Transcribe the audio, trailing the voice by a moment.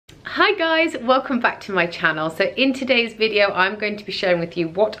Hi guys, welcome back to my channel. So in today's video I'm going to be sharing with you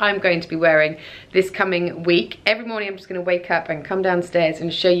what I'm going to be wearing this coming week. Every morning I'm just going to wake up and come downstairs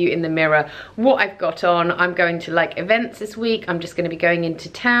and show you in the mirror what I've got on. I'm going to like events this week. I'm just going to be going into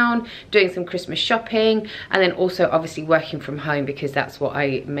town, doing some Christmas shopping, and then also obviously working from home because that's what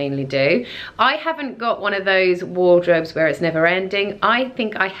I mainly do. I haven't got one of those wardrobes where it's never ending. I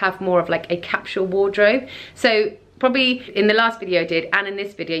think I have more of like a capsule wardrobe. So probably in the last video I did and in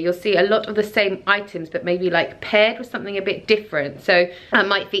this video you'll see a lot of the same items but maybe like paired with something a bit different. So I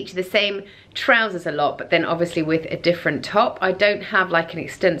might feature the same trousers a lot but then obviously with a different top. I don't have like an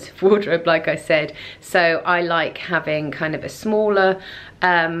extensive wardrobe like I said, so I like having kind of a smaller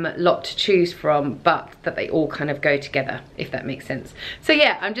lot to choose from but that they all kind of go together, if that makes sense. So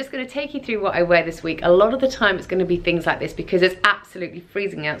yeah, I'm just going to take you through what I wear this week. A lot of the time it's going to be things like this because it's absolutely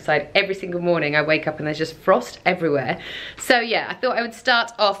freezing outside. Every single morning I wake up and there's just frost everywhere. So yeah, I thought I would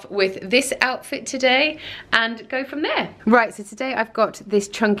start off with this outfit today and go from there. Right, so today I've got this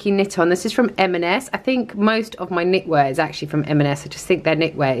chunky knit on. This is from M&S. I think most of my knitwear is actually from M&S. I just think their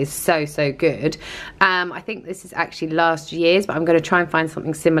knitwear is so good. I think this is actually last year's, but I'm going to try and find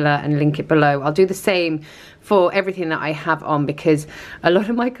something similar and link it below. I'll do the same for everything that I have on because a lot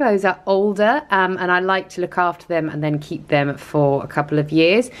of my clothes are older and I like to look after them and then keep them for a couple of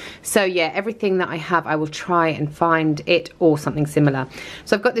years. So yeah, everything that I have I will try and find it or something similar.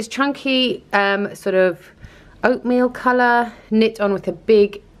 So I've got this chunky sort of oatmeal colour knit on with a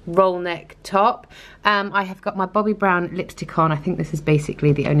big roll neck top. I have got my Bobbi Brown lipstick on. I think this is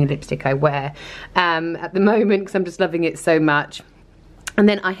basically the only lipstick I wear at the moment because I'm just loving it so much. And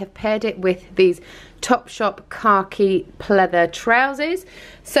then I have paired it with these Topshop khaki pleather trousers.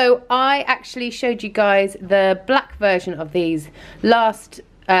 So I actually showed you guys the black version of these last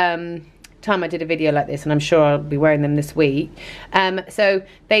time I did a video like this, and I'm sure I'll be wearing them this week. So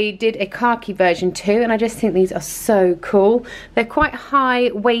they did a khaki version too, and I just think these are so cool. They're quite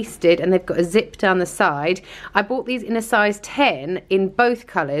high-waisted and they've got a zip down the side. I bought these in a size 10 in both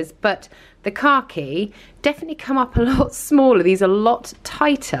colours, but the khaki definitely come up a lot smaller. These are a lot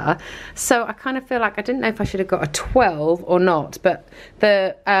tighter, so I kind of feel like I didn't know if I should have got a 12 or not, but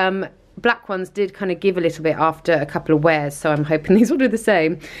the black ones did kind of give a little bit after a couple of wears, so I'm hoping these will do the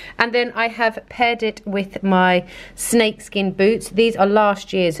same. And then I have paired it with my snakeskin boots. These are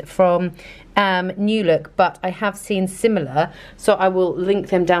last year's from New Look, but I have seen similar, so I will link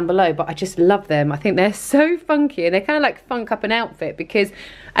them down below. But I just love them. I think they're so funky and they kind of like funk up an outfit because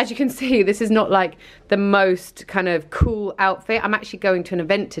as you can see this is not like the most kind of cool outfit. I'm actually going to an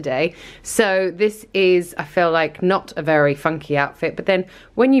event today, so this is, I feel like, not a very funky outfit, but then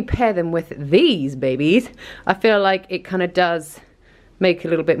when you pair them with these babies I feel like it kind of does make a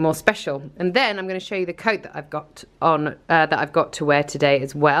little bit more special. And then I'm going to show you the coat that I've got on, that I've got to wear today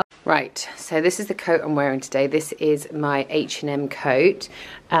as well. Right, so this is the coat I'm wearing today. This is my H&M coat,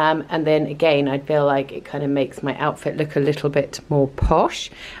 and then again I feel like it kind of makes my outfit look a little bit more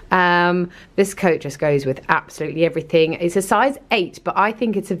posh. This coat just goes with absolutely everything. It's a size 8, but I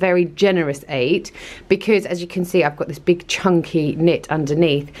think it's a very generous 8 because as you can see I've got this big chunky knit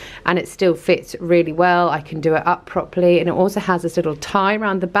underneath and it still fits really well. I can do it up properly, and it also has this little tie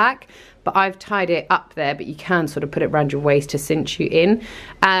around the back, but I've tied it up there, but you can sort of put it around your waist to cinch you in.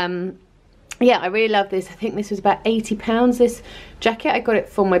 Yeah, I really love this. I think this was about £80, this jacket. I got it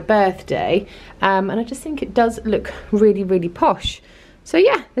for my birthday, and I just think it does look really posh. So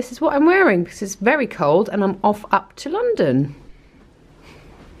yeah, this is what I'm wearing because it's very cold and I'm off up to London.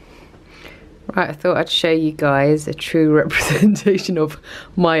 Right, I thought I'd show you guys a true representation of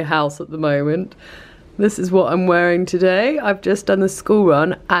my house at the moment. This is what I'm wearing today. I've just done the school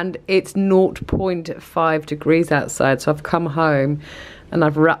run and it's 0.5 degrees outside, so I've come home and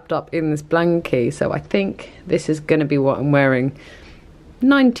I've wrapped up in this blankie. So I think this is going to be what I'm wearing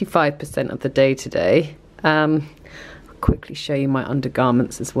 95% of the day today. I'll quickly show you my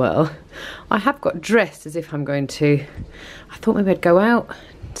undergarments as well. I have got dressed as if I'm going to, I thought maybe I'd go out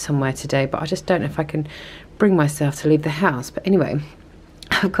somewhere today, but I just don't know if I can bring myself to leave the house. But anyway,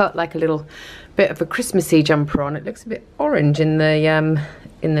 I've got like a little bit of a Christmassy jumper on. It looks a bit orange in the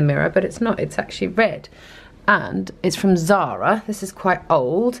mirror, but it's not. It's actually red, and it's from Zara. This is quite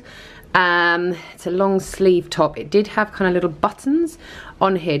old. It's a long sleeve top. It did have kind of little buttons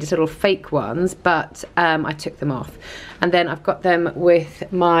on here, just little fake ones, but I took them off. And then I've got them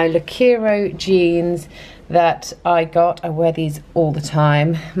with my Lacero jeans that I got. I wear these all the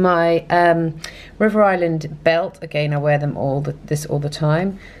time. My River Island belt, again I wear them all the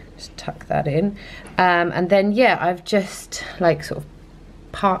time. Just tuck that in. And then yeah, I've just like sort of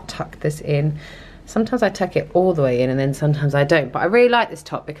part tucked this in Sometimes I tuck it all the way in and then sometimes I don't. But I really like this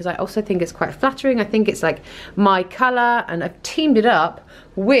top because I also think it's quite flattering. I think it's like my colour, and I've teamed it up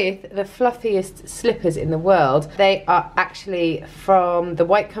with the fluffiest slippers in the world. They are actually from the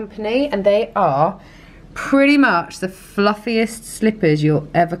White Company, and they are pretty much the fluffiest slippers you'll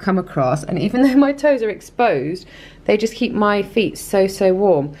ever come across. And even though my toes are exposed, they just keep my feet so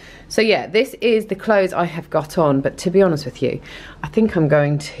warm. So yeah, this is the clothes I have got on. But to be honest with you, I think I'm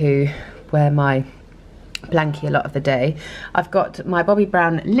going to wear my blankie a lot of the day. I've got my Bobbi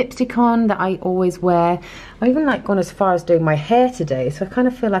Brown lipstick on that I always wear. I've even like gone as far as doing my hair today, so I kind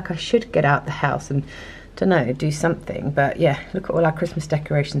of feel like I should get out the house and, don't know, do something. But yeah, look at all our Christmas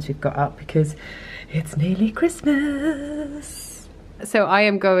decorations we've got up because it's nearly Christmas. So I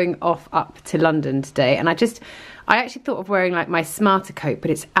am going off up to London today, and I actually thought of wearing like my smarter coat,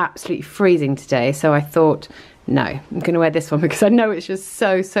 but it's absolutely freezing today, so I thought, no, I'm going to wear this one because I know it's just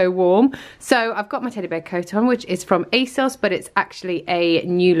so warm. So I've got my teddy bear coat on, which is from ASOS, but it's actually a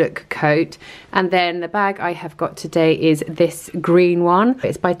New Look coat. And then the bag I have got today is this green one.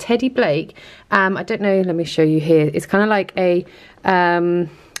 It's by Teddy Blake. I don't know, let me show you here. It's kind of like a,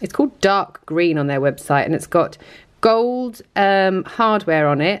 it's called dark green on their website, and it's got gold hardware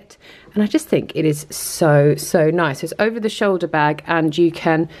on it, and I just think it is so nice. It's over the shoulder bag, and you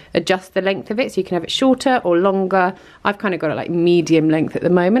can adjust the length of it, so you can have it shorter or longer. I've kind of got it like medium length at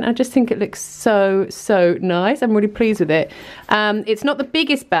the moment. I just think it looks so nice. I'm really pleased with it. It's not the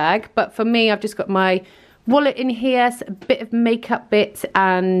biggest bag, but for me, I've just got my wallet in here, a bit of makeup bits,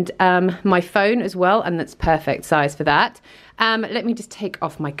 and my phone as well, and that's perfect size for that. Let me just take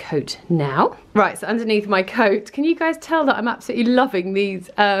off my coat now. Right, so underneath my coat, can you guys tell that I'm absolutely loving these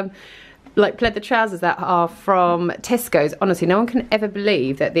like pleather trousers that are from Tesco's? Honestly, no one can ever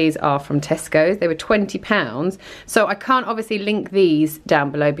believe that these are from Tesco's. They were £20. So I can't obviously link these down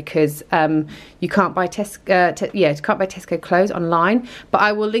below because you can't buy Tesco clothes online. But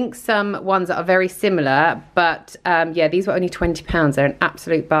I will link some ones that are very similar. But yeah, these were only £20. They're an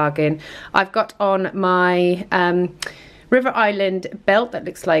absolute bargain. I've got on my River Island belt that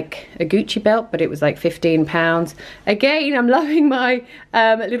looks like a Gucci belt, but it was like £15. Again, I'm loving my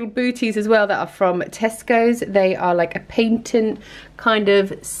little booties as well that are from Tesco's. They are like a patent kind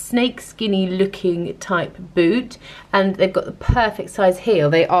of snake skinny looking type boot, and they've got the perfect size heel.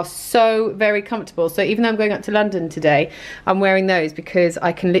 They are so very comfortable. So even though I'm going up to London today, I'm wearing those because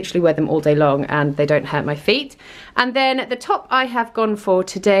I can literally wear them all day long and they don't hurt my feet. And then the top I have gone for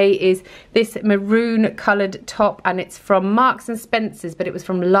today is this maroon coloured top, and it's from Marks and Spencer's, but it was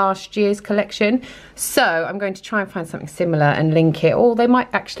from last year's collection. So I'm going to try and find something similar and link it, or they might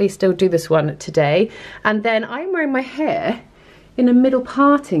actually still do this one today. And then I'm wearing my hair in a middle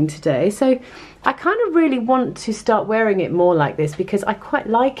parting today, so I kind of really want to start wearing it more like this because I quite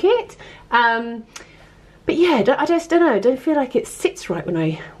like it. But yeah, I just don't know, I don't feel like it sits right when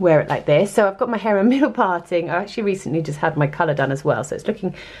I wear it like this. So I've got my hair in middle parting. I actually recently just had my colour done as well, so it's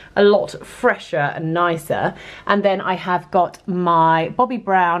looking a lot fresher and nicer. And then I have got my Bobbi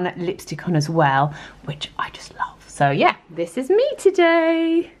Brown lipstick on as well, which I just love. So yeah, this is me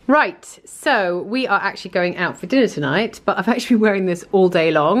today. Right, so we are actually going out for dinner tonight, but I've actually been wearing this all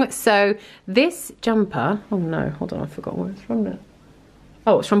day long. So this jumper, oh no, hold on, I forgot where it's from now.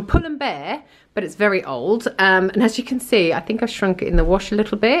 Oh, it's from Pull & Bear, but it's very old. And as you can see, I think I've shrunk it in the wash a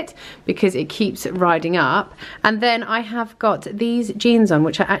little bit because it keeps riding up. And then I have got these jeans on,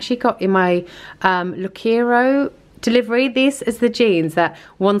 which I actually got in my Lucero delivery. This is the jeans that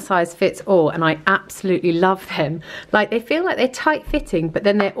one size fits all, and I absolutely love them. Like, they feel like they're tight fitting, but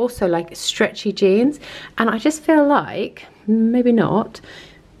then they're also like stretchy jeans. And I just feel like, maybe not,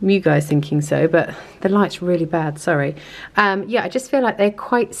 you guys thinking so, but the light's really bad, sorry. Yeah, I just feel like they're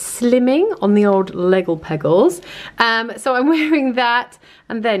quite slimming on the old leggle peggles. So I'm wearing that.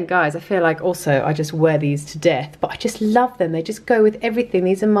 And then, guys, I feel like also I just wear these to death, but I just love them. They just go with everything.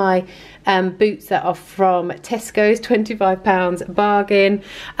 These are my boots that are from Tesco's, £25 bargain.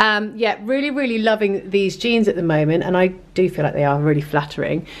 Yeah, really loving these jeans at the moment, and I do feel like they are really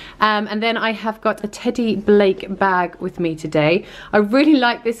flattering. And then I have got a Teddy Blake bag with me today. I really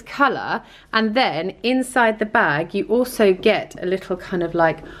like this colour. And then inside the bag, you also get a little kind of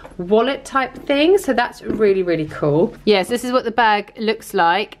like wallet type thing. So that's really cool. Yes, this is what the bag looks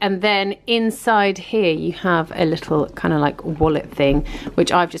like. And then inside here, you have a little kind of like wallet thing,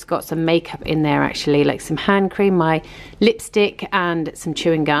 which I've just got some makeup in there actually, like some hand cream, my lipstick and some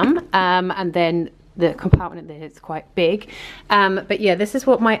chewing gum. And then the compartment there is quite big. But yeah, this is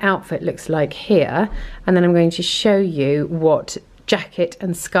what my outfit looks like here. And then I'm going to show you what jacket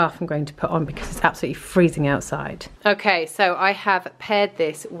and scarf I'm going to put on because it's absolutely freezing outside. Okay, so I have paired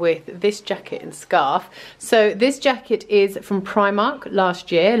this with this jacket and scarf. So this jacket is from Primark last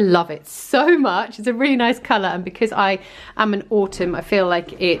year. Love it so much. It's a really nice colour, and because I am in autumn, I feel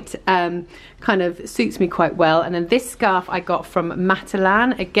like it kind of suits me quite well. And then this scarf I got from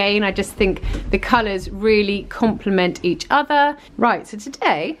Matalan. Again, I just think the colours really complement each other. Right, so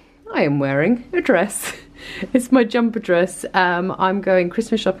today I am wearing a dress. It's my jumper dress. I'm going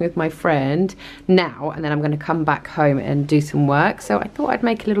Christmas shopping with my friend now, and then I'm going to come back home and do some work. So I thought I'd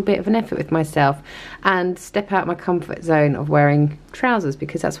make a little bit of an effort with myself and step out my comfort zone of wearing trousers,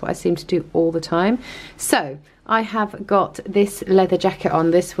 because that's what I seem to do all the time. So I have got this leather jacket on.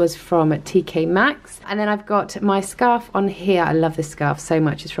 This was from TK Maxx. And then I've got my scarf on here. I love this scarf so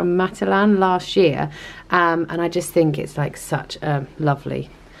much. It's from Matalan last year. And I just think it's like such a lovely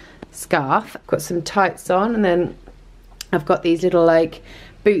scarf. I've got some tights on, and then I've got these little like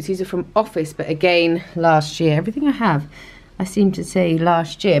boots. These are from Office, but again last year. Everything I have I seem to say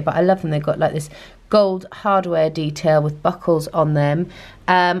last year, but I love them. They've got like this gold hardware detail with buckles on them.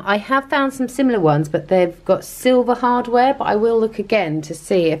 I have found some similar ones, but they've got silver hardware, but I will look again to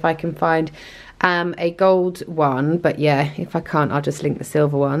see if I can find a gold one. But yeah, if I can't, I'll just link the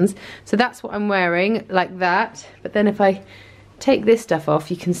silver ones. So that's what I'm wearing, like that. But then if I take this stuff off,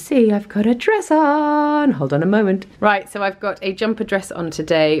 you can see I've got a dress on. Hold on a moment. Right, so I've got a jumper dress on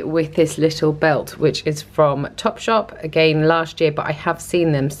today with this little belt, which is from Topshop, again last year, but I have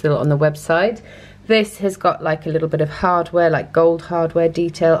seen them still on the website. This has got like a little bit of hardware, like gold hardware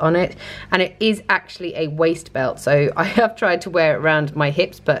detail on it, and it is actually a waist belt. So I have tried to wear it around my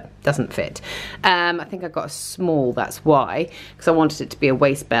hips, but doesn't fit. I think I got a small, that's why, because I wanted it to be a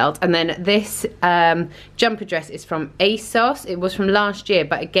waist belt. And then this jumper dress is from ASOS. It was from last year,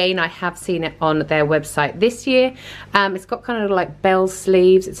 but again, I have seen it on their website this year. It's got kind of like bell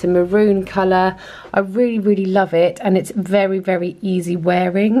sleeves. It's a maroon color. I really, really love it, and it's very, very easy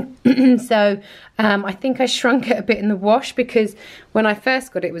wearing. So I think I shrunk it a bit in the wash, because when I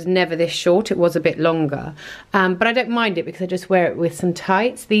first got it, it was never this short. It was a bit longer, but I don't mind it because I just wear it with some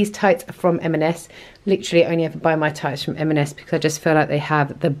tights. These tights are from M&S. Literally only ever buy my tights from M&S because I just feel like they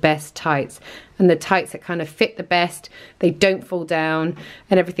have the best tights, and the tights that kind of fit the best. They don't fall down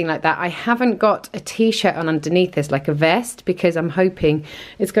and everything like that. I haven't got a t-shirt on underneath this, like a vest, because I'm hoping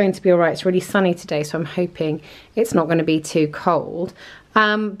it's going to be all right. It's really sunny today, so I'm hoping it's not going to be too cold.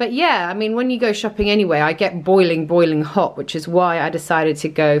 But yeah, I mean, when you go shopping anyway, I get boiling hot, which is why I decided to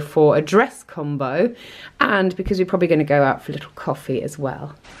go for a dress combo, and because we're probably going to go out for a little coffee as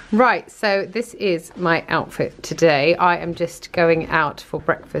well. Right, so this is my outfit today. I am just going out for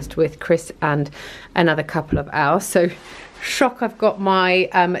breakfast with Chris and another couple of hours. So shock, I've got my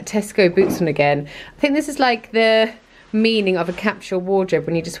Tesco boots on again. I think this is like the meaning of a capsule wardrobe,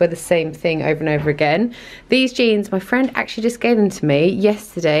 when you just wear the same thing over and over again. These jeans, my friend actually just gave them to me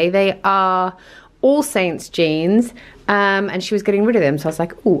yesterday. They are All Saints jeans, and she was getting rid of them, so I was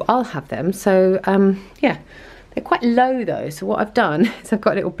like, oh, I'll have them. So yeah, they're quite low though, so what I've done is I've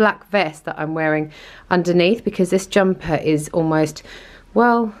got a little black vest that I'm wearing underneath, because this jumper is almost,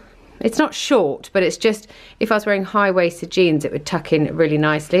 well, it's not short, but it's just, if I was wearing high-waisted jeans, it would tuck in really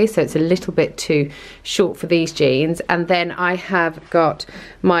nicely. So it's a little bit too short for these jeans. And then I have got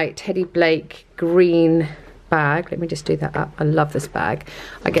my Teddy Blake green bag. Let me just do that up. I love this bag.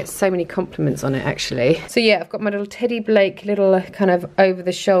 I get so many compliments on it, actually. So yeah, I've got my little Teddy Blake little kind of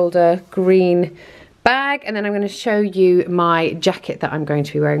over-the-shoulder green bag, and then I'm going to show you my jacket that I'm going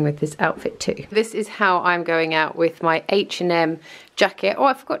to be wearing with this outfit too. This is how I'm going out with my H&M jacket. Oh,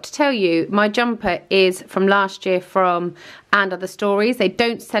 I forgot to tell you, my jumper is from last year from And Other Stories. They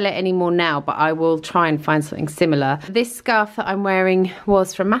don't sell it anymore now, but I will try and find something similar. This scarf that I'm wearing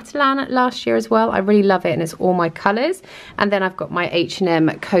was from Matalan last year as well. I really love it, and it's all my colours. And then I've got my H&M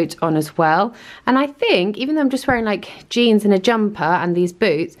coat on as well. And I think, even though I'm just wearing like jeans and a jumper and these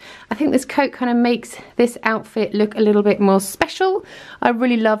boots, I think this coat kind of makes this outfit look a little bit more special. I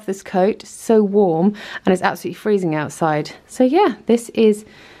really love this coat. It's so warm, and it's absolutely freezing outside. So yeah, this is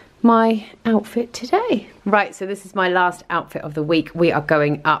my outfit today. Right, so this is my last outfit of the week. We are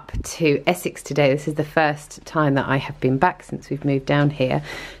going up to Essex today. This is the first time that I have been back since we've moved down here.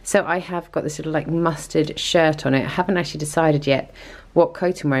 So I have got this little like mustard shirt on it. I haven't actually decided yet what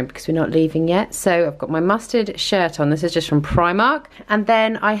coat I'm wearing because we're not leaving yet. So I've got my mustard shirt on. This is just from Primark. And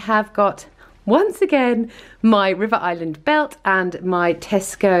then I have got, once again, my River Island belt and my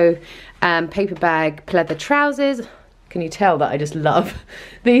Tesco paper bag pleather trousers. Can you tell that I just love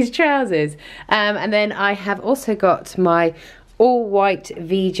these trousers? And then I have also got my all white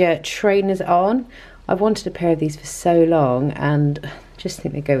Vija trainers on. I've wanted a pair of these for so long, and I just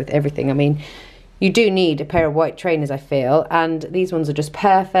think they go with everything. I mean, you do need a pair of white trainers, I feel, and these ones are just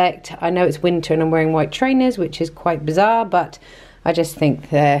perfect. I know it's winter and I'm wearing white trainers, which is quite bizarre, but I just think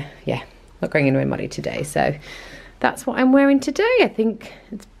they're, yeah, not going anywhere muddy today. So that's what I'm wearing today. I think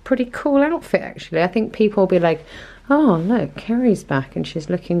it's a pretty cool outfit, actually. I think people will be like, oh, look, Kerry's back and she's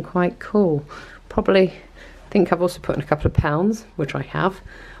looking quite cool. Probably think I've also put in a couple of pounds, which I have,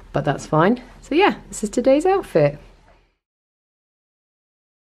 but that's fine. So yeah, this is today's outfit.